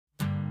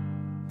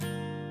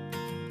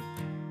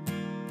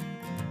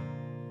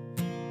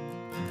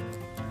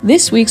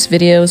This week's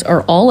videos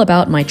are all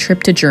about my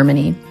trip to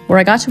Germany, where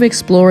I got to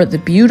explore the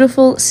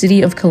beautiful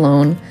city of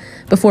Cologne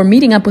before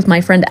meeting up with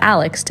my friend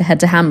Alex to head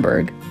to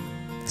Hamburg.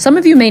 Some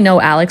of you may know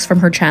Alex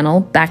from her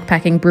channel,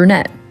 Backpacking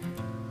Brunette.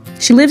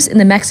 She lives in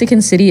the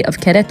Mexican city of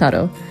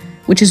Querétaro,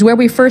 which is where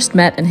we first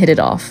met and hit it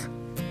off.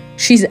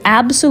 She's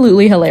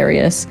absolutely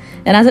hilarious,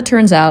 and as it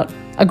turns out,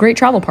 a great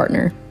travel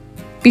partner.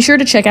 Be sure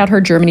to check out her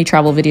Germany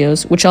travel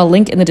videos, which I'll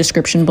link in the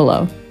description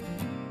below.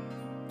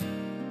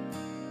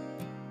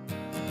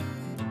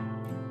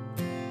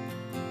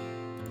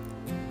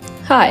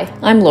 Hi,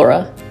 I'm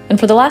Laura, and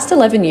for the last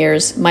 11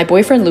 years, my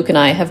boyfriend Luke and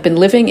I have been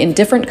living in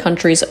different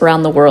countries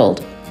around the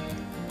world.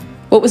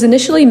 What was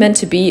initially meant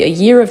to be a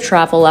year of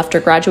travel after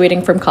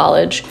graduating from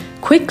college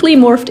quickly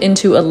morphed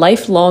into a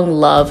lifelong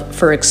love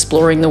for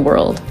exploring the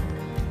world.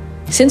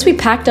 Since we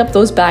packed up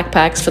those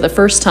backpacks for the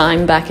first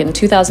time back in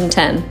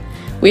 2010,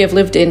 we have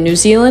lived in New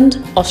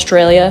Zealand,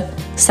 Australia,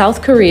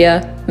 South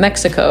Korea,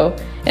 Mexico,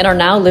 and are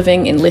now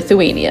living in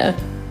Lithuania.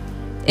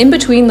 In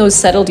between those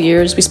settled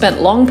years, we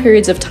spent long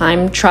periods of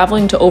time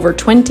traveling to over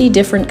 20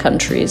 different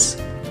countries.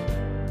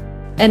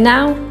 And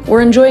now,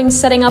 we're enjoying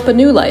setting up a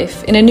new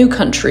life in a new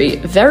country,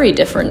 very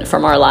different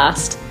from our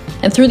last.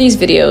 And through these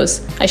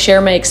videos, I share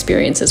my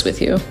experiences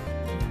with you.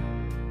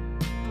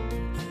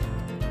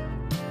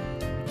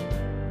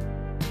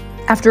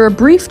 After a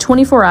brief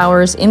 24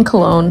 hours in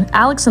Cologne,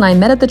 Alex and I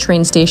met at the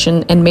train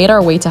station and made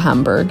our way to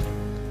Hamburg.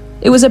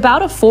 It was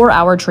about a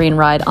 4-hour train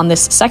ride on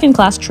this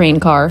second-class train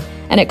car,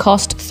 and it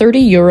cost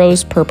 30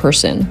 euros per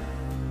person.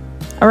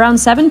 Around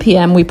 7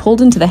 p.m., we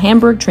pulled into the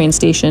Hamburg train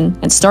station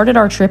and started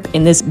our trip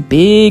in this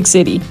big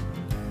city.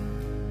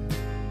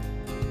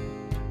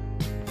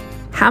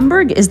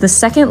 Hamburg is the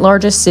second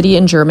largest city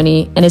in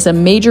Germany and is a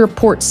major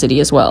port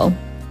city as well.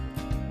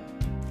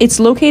 It's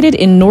located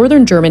in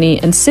northern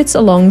Germany and sits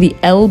along the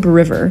Elbe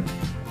River,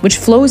 which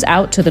flows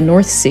out to the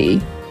North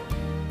Sea.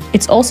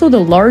 It's also the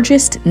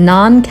largest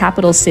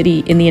non-capital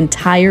city in the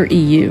entire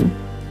EU.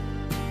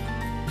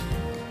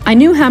 I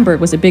knew Hamburg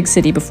was a big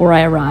city before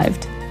I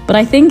arrived, but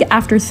I think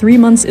after 3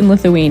 months in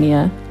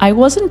Lithuania, I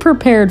wasn't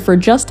prepared for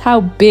just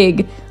how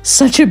big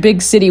such a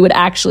big city would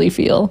actually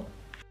feel.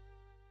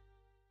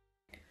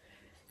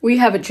 We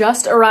have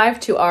just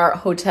arrived to our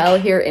hotel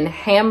here in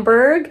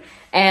Hamburg,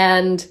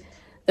 and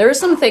there are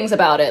some things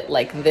about it,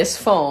 like this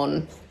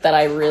phone, that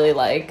I really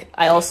like.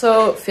 I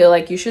also feel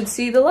like you should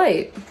see the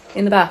light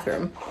in the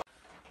bathroom.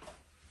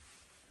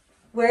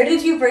 Where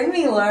did you bring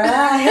me, Laura?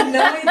 I had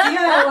no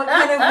idea what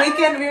kind of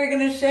weekend we were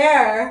gonna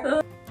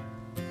share.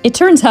 It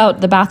turns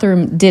out the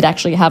bathroom did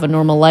actually have a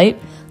normal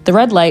light. The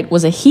red light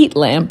was a heat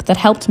lamp that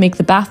helped make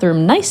the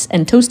bathroom nice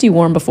and toasty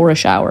warm before a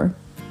shower.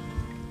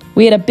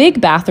 We had a big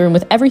bathroom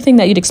with everything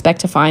that you'd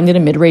expect to find in a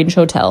mid-range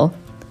hotel.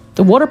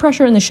 The water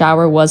pressure in the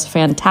shower was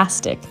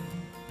fantastic.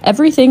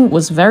 Everything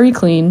was very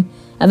clean,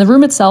 and the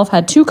room itself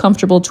had 2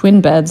 comfortable twin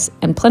beds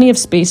and plenty of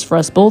space for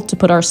us both to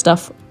put our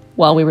stuff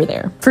while we were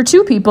there. For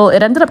 2 people,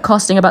 it ended up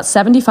costing about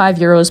 75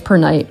 euros per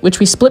night, which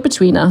we split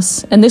between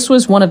us, and this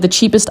was one of the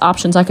cheapest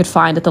options I could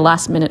find at the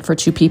last minute for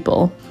 2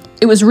 people.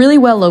 It was really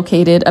well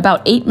located,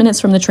 about 8 minutes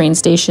from the train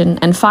station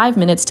and 5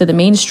 minutes to the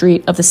main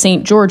street of the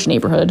St. George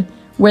neighborhood,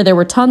 where there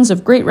were tons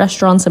of great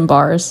restaurants and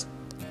bars.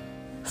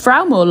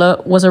 Frau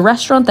Mohle was a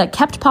restaurant that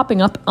kept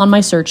popping up on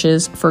my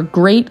searches for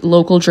great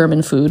local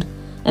German food,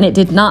 and it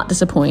did not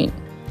disappoint.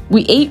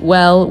 We ate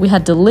well, we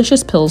had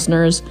delicious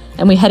pilsners,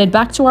 and we headed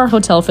back to our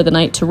hotel for the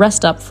night to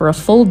rest up for a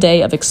full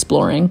day of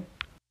exploring.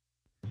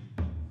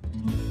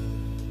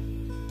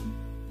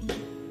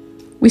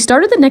 We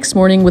started the next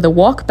morning with a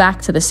walk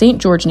back to the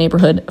St. George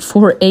neighborhood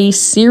for a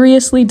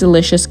seriously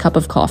delicious cup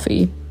of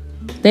coffee.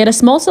 They had a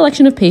small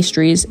selection of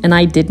pastries, and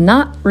I did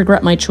not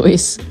regret my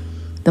choice.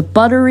 The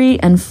buttery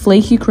and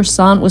flaky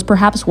croissant was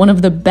perhaps one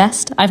of the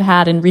best I've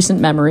had in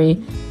recent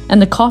memory, and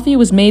the coffee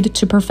was made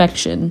to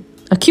perfection.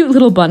 A cute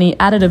little bunny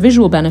added a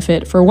visual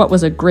benefit for what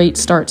was a great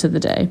start to the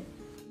day.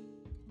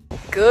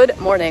 Good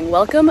morning,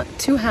 welcome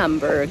to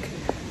Hamburg.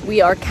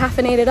 We are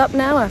caffeinated up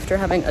now after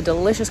having a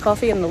delicious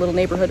coffee in the little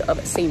neighborhood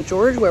of St.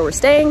 George where we're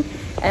staying.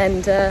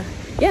 And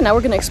yeah, now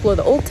we're gonna explore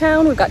the old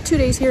town. We've got 2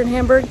 days here in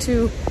Hamburg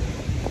to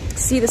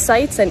see the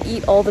sights and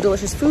eat all the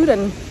delicious food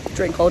and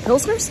drink all the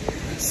pilsners.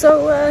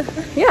 So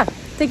yeah,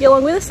 take you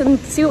along with us and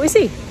see what we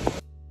see.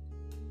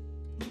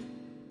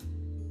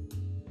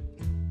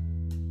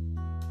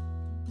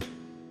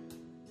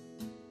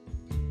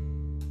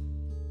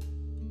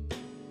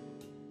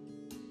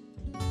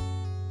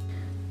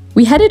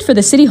 We headed for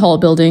the City Hall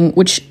building,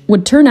 which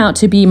would turn out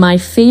to be my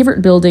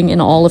favorite building in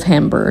all of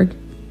Hamburg.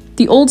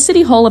 The old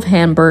City Hall of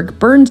Hamburg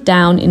burned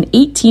down in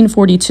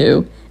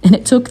 1842, and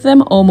it took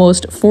them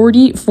almost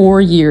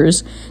 44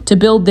 years to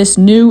build this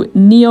new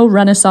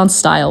neo-Renaissance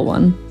style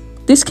one.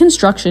 This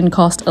construction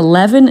cost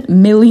 11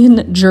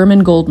 million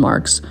German gold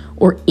marks,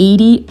 or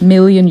 80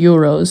 million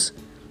euros.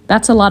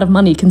 That's a lot of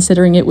money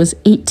considering it was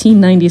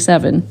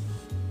 1897.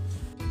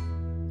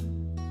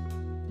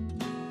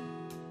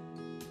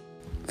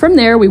 From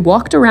there, we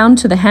walked around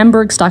to the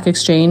Hamburg Stock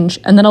Exchange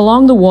and then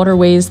along the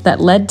waterways that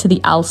led to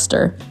the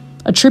Alster,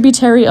 a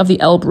tributary of the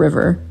Elbe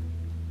River.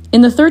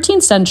 In the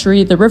 13th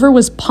century, the river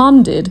was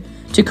ponded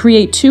to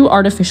create two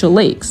artificial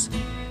lakes,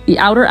 the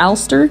Outer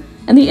Alster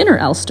and the Inner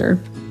Alster.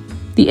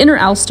 The Inner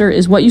Alster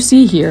is what you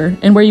see here,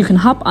 and where you can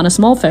hop on a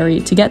small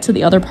ferry to get to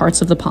the other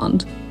parts of the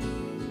pond.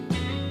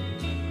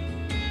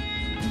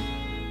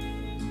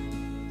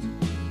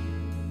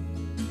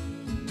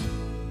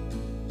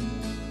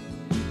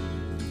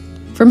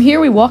 From here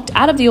we walked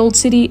out of the old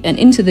city and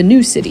into the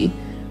new city,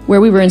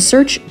 where we were in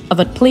search of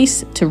a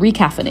place to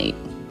recaffeinate.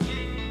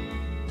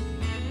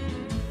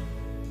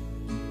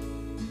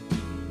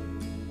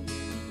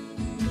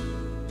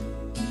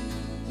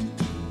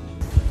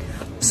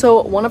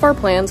 So one of our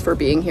plans for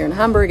being here in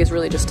Hamburg is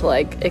really just to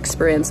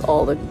experience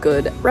all the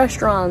good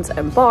restaurants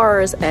and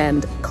bars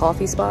and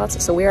coffee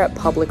spots. So we're at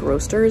Public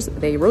Roasters.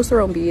 They roast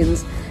their own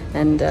beans,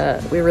 and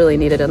we really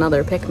needed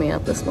another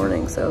pick-me-up this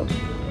morning, so.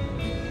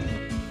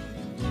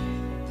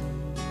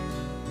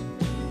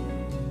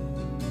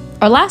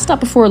 Our last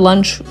stop before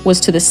lunch was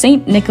to the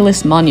St.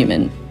 Nicholas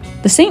Monument.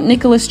 The St.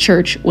 Nicholas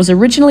Church was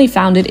originally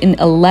founded in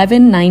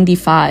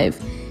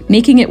 1195,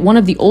 making it one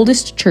of the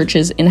oldest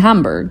churches in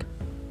Hamburg.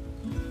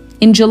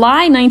 In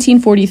July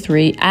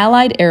 1943,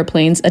 Allied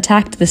airplanes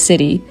attacked the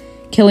city,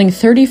 killing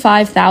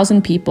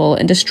 35,000 people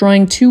and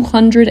destroying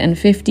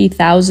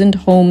 250,000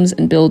 homes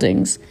and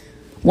buildings,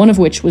 one of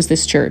which was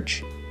this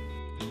church.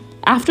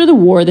 After the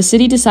war, the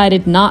city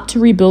decided not to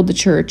rebuild the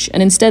church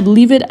and instead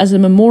leave it as a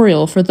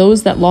memorial for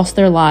those that lost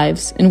their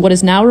lives in what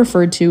is now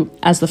referred to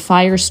as the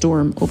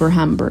firestorm over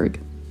Hamburg.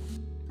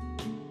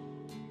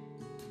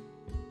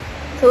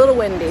 It's a little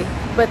windy,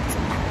 but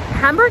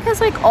Hamburg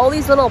has all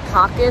these little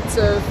pockets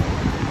of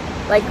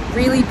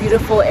really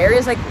beautiful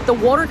areas. The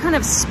water kind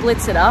of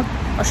splits it up.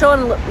 I'll show on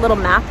a little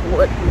map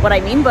what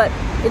I mean, but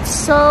it's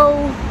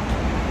so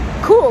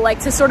cool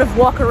to sort of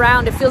walk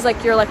around. It feels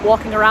like you're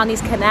walking around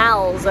these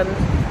canals and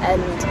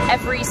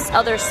every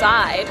other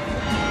side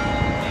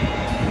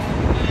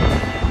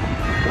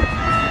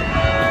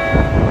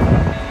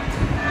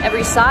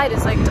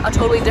is a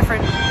totally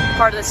different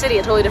part of the city,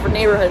 a totally different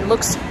neighborhood. It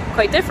looks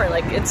quite different.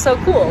 It's so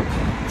cool.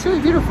 It's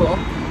really beautiful.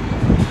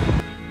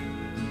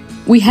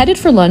 We headed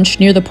for lunch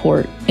near the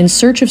port in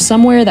search of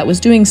somewhere that was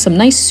doing some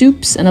nice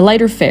soups and a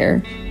lighter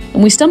fare,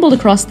 and we stumbled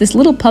across this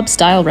little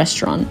pub-style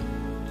restaurant.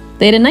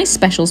 They had a nice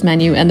specials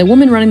menu, and the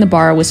woman running the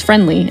bar was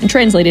friendly and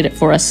translated it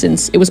for us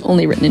since it was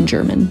only written in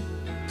German.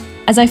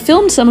 As I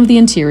filmed some of the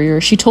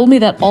interior, she told me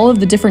that all of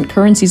the different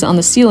currencies on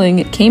the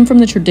ceiling came from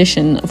the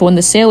tradition of when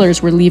the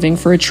sailors were leaving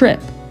for a trip.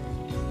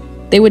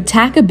 They would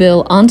tack a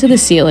bill onto the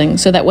ceiling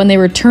so that when they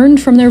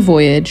returned from their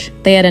voyage,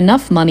 they had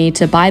enough money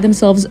to buy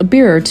themselves a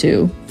beer or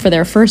two for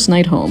their first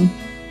night home.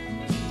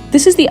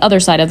 This is the other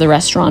side of the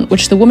restaurant,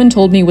 which the woman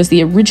told me was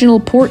the original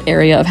port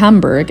area of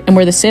Hamburg and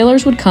where the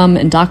sailors would come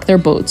and dock their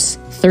boats,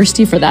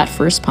 thirsty for that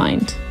first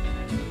pint.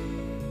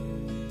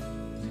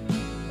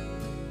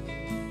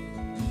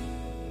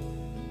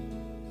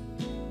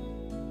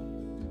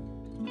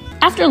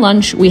 After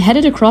lunch, we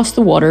headed across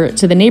the water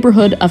to the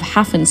neighborhood of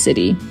Hafen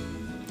City.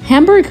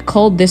 Hamburg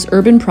called this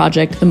urban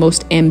project the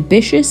most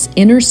ambitious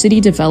inner-city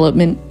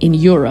development in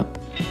Europe.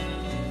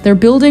 They're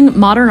building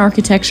modern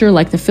architecture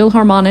like the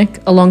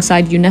Philharmonic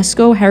alongside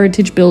UNESCO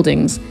heritage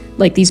buildings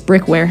like these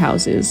brick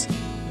warehouses.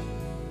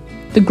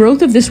 The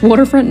growth of this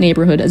waterfront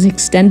neighborhood has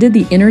extended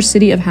the inner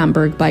city of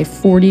Hamburg by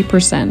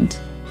 40%.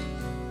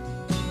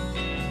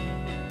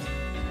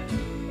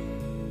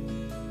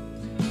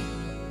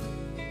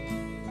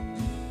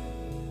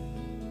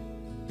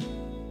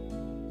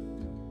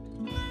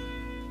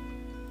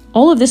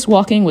 All of this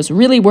walking was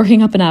really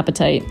working up an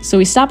appetite, so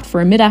we stopped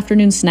for a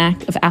mid-afternoon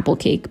snack of apple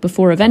cake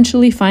before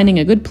eventually finding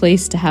a good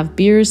place to have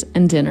beers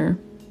and dinner.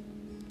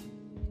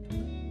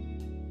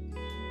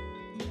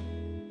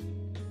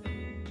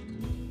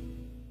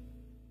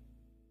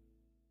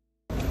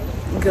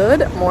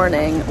 Good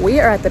morning. We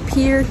are at the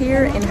pier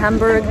here in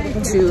Hamburg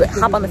to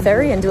hop on the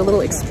ferry and do a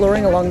little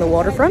exploring along the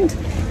waterfront.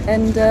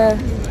 And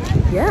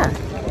yeah,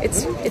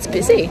 it's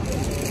busy.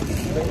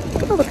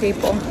 Look at all the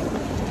people.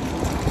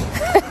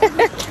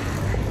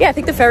 Yeah, I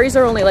think the ferries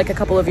are only a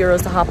couple of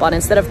euros to hop on.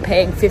 Instead of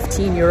paying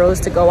 15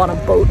 euros to go on a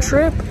boat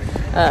trip,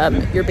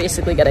 you're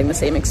basically getting the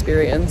same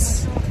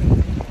experience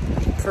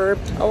for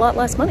a lot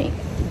less money.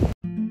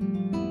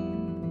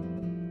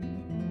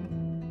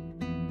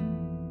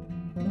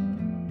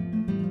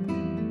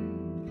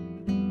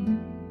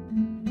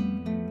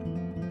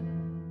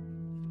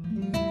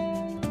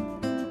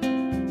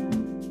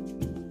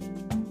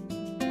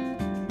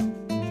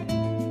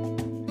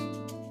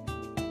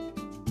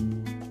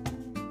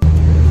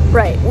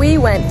 Right, we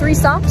went 3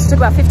 stops, took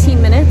about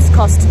 15 minutes,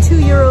 cost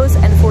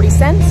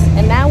 €2.40,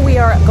 and now we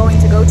are going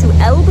to go to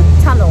Elbe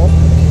Tunnel,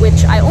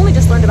 which I only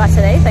just learned about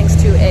today thanks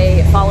to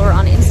a follower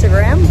on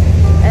Instagram,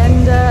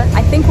 and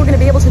I think we're going to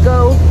be able to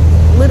go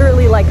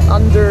literally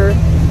under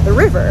the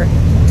river,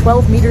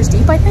 12 meters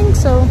deep I think,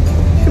 so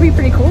it should be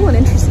pretty cool and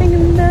interesting,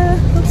 and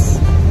let's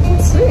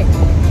see.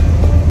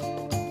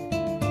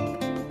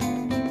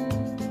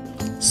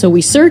 So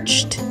we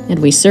searched, and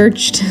we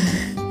searched,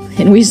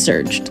 and we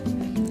searched.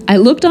 I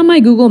looked on my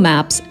Google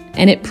Maps,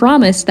 and it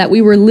promised that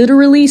we were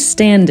literally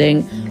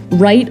standing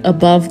right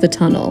above the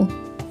tunnel.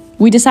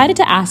 We decided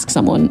to ask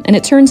someone, and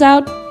it turns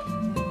out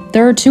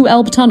there are two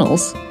Elbe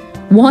tunnels.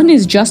 One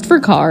is just for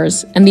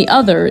cars, and the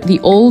other, the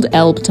old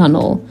Elbe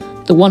tunnel,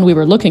 the one we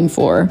were looking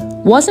for,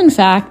 was in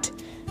fact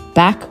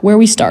back where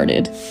we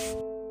started.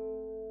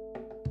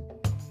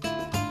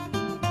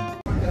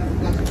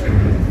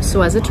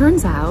 So as it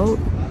turns out,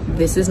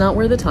 this is not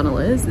where the tunnel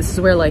is. This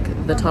is where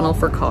like the tunnel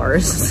for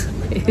cars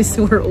is.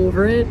 We're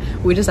over it.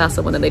 We just asked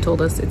someone and they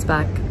told us it's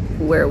back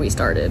where we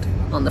started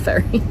on the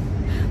ferry.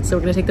 So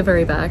we're gonna take the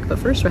ferry back, but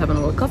first we're having a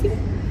little coffee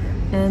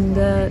and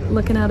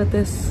looking out at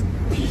this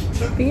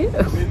view.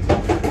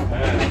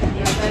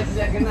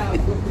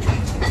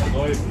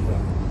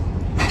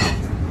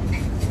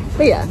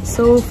 But yeah,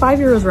 so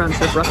 €5 round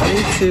trip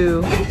roughly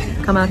to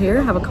come out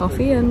here, have a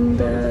coffee, and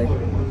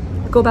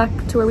go back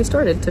to where we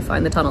started to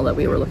find the tunnel that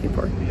we were looking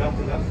for.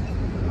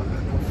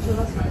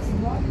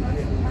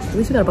 At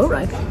least we got a boat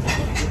ride.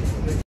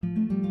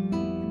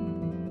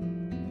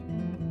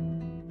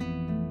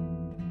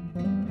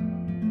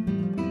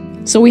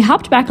 So we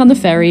hopped back on the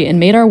ferry and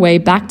made our way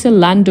back to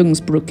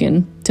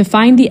Landungsbrücken to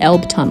find the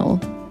Elbe tunnel.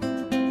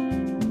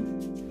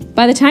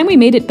 By the time we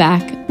made it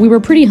back, we were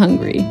pretty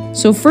hungry,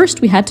 so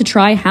first we had to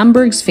try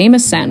Hamburg's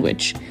famous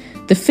sandwich,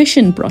 the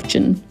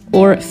Fischenbrötchen,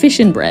 or fish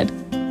and bread.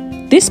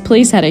 This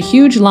place had a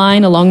huge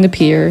line along the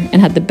pier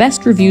and had the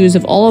best reviews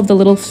of all of the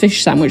little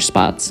fish sandwich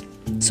spots,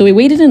 so we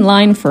waited in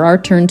line for our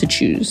turn to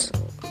choose.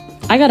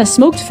 I got a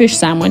smoked fish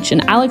sandwich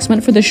and Alex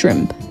went for the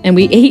shrimp, and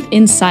we ate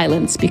in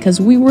silence because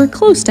we were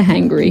close to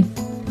hangry.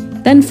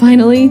 Then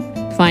finally,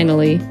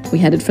 we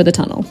headed for the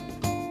tunnel.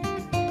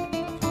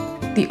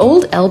 The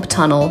old Elbe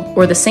Tunnel,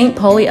 or the St.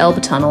 Pauli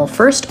Elbe Tunnel,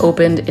 first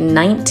opened in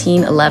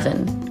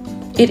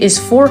 1911. It is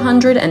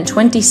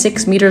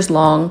 426 meters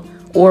long,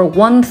 or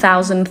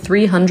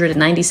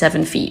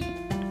 1,397 feet.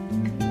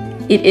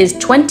 It is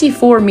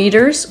 24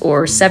 meters,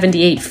 or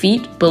 78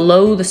 feet,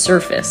 below the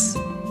surface.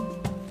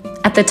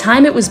 At the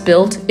time it was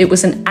built, it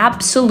was an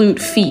absolute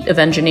feat of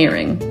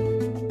engineering.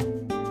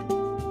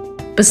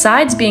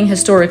 Besides being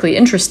historically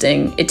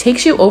interesting, it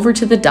takes you over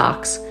to the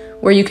docks,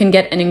 where you can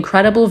get an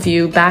incredible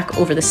view back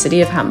over the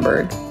city of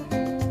Hamburg.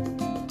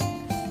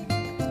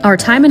 Our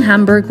time in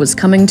Hamburg was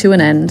coming to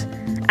an end,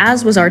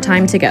 as was our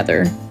time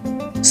together.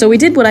 So we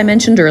did what I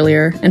mentioned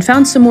earlier and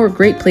found some more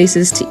great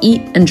places to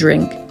eat and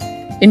drink,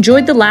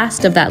 enjoyed the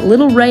last of that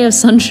little ray of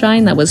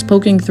sunshine that was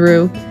poking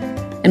through,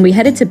 and we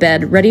headed to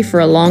bed ready for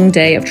a long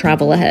day of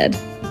travel ahead.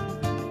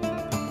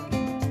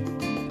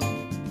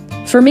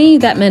 For me,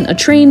 that meant a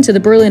train to the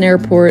Berlin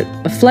airport,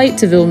 a flight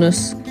to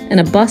Vilnius, and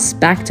a bus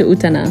back to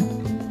Utena.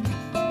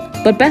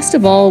 But best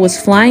of all was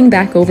flying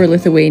back over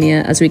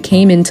Lithuania as we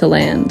came into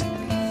land.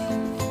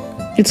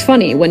 It's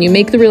funny when you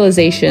make the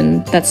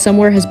realization that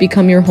somewhere has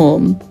become your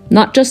home,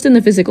 not just in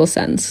the physical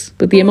sense,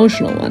 but the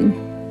emotional one.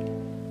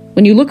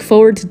 When you look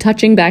forward to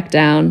touching back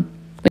down,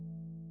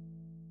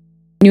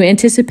 when you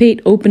anticipate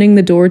opening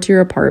the door to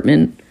your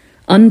apartment,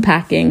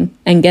 unpacking,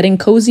 and getting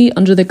cozy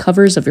under the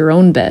covers of your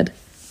own bed.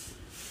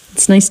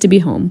 It's nice to be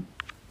home.